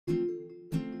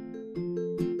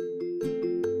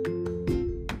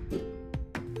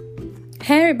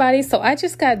Hey everybody, so I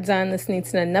just got done listening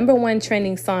to the number one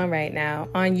trending song right now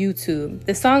on YouTube.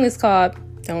 The song is called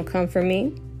Don't Come For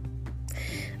Me,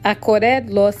 A Correr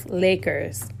Los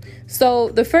Lakers. So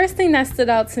the first thing that stood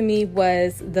out to me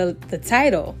was the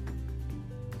title.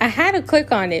 I had to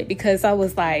click on it because I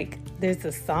was like, there's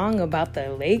a song about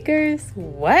the Lakers?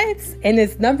 What? And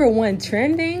it's number one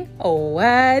trending? Oh,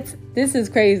 what? This is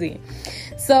crazy.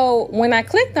 So when I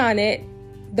clicked on it,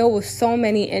 there were so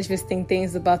many interesting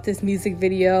things about this music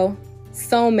video.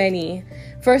 So many.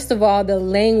 First of all, the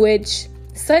language,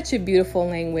 such a beautiful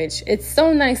language. It's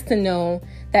so nice to know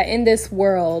that in this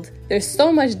world, there's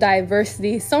so much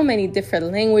diversity, so many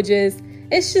different languages.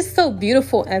 It's just so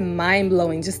beautiful and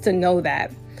mind-blowing just to know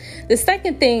that. The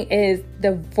second thing is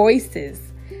the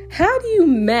voices. How do you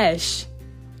mesh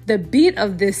the beat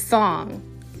of this song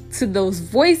to those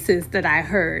voices that I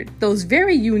heard? Those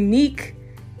very unique,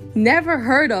 never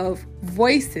heard of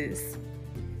voices.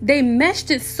 They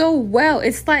meshed it so well.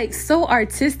 It's like so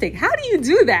artistic. How do you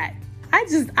do that? I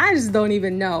just don't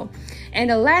even know. And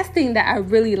the last thing that I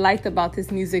really liked about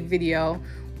this music video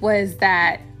was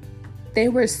that they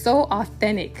were so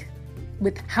authentic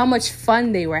with how much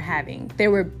fun they were having. They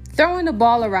were throwing the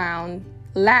ball around,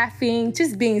 laughing,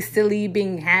 just being silly,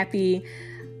 being happy.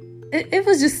 It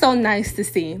was just so nice to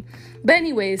see. But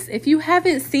anyways, if you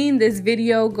haven't seen this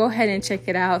video, go ahead and check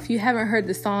it out. If you haven't heard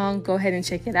the song, go ahead and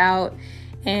check it out.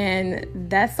 And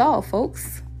that's all,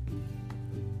 folks.